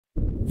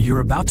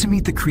You're about to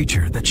meet the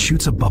creature that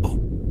shoots a bubble.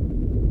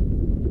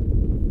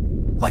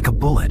 Like a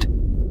bullet.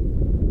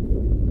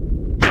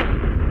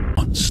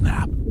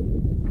 Unsnap.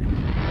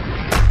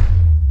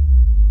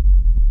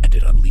 And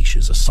it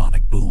unleashes a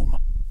sonic boom.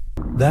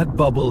 That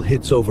bubble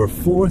hits over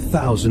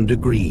 4,000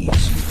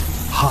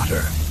 degrees,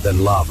 hotter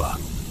than lava.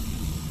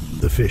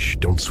 The fish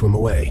don't swim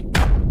away.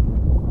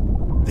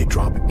 They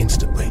drop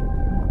instantly.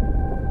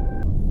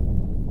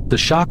 The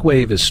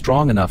shockwave is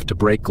strong enough to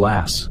break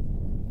glass.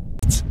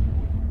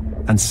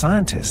 And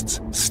scientists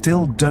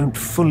still don't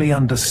fully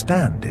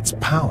understand its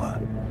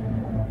power.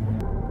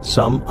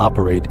 Some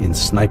operate in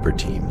sniper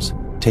teams,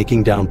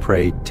 taking down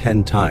prey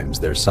 10 times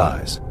their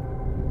size.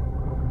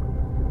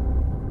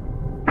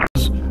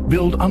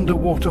 Build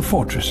underwater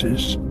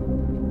fortresses,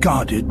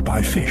 guarded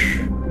by fish.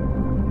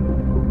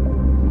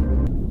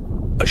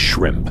 A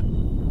shrimp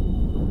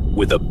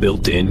with a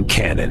built-in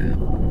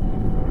cannon.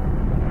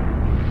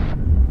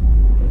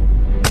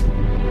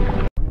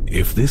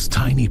 If this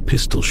tiny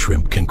pistol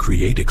shrimp can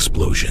create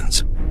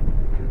explosions,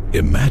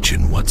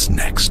 imagine what's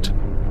next.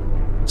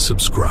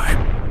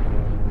 Subscribe.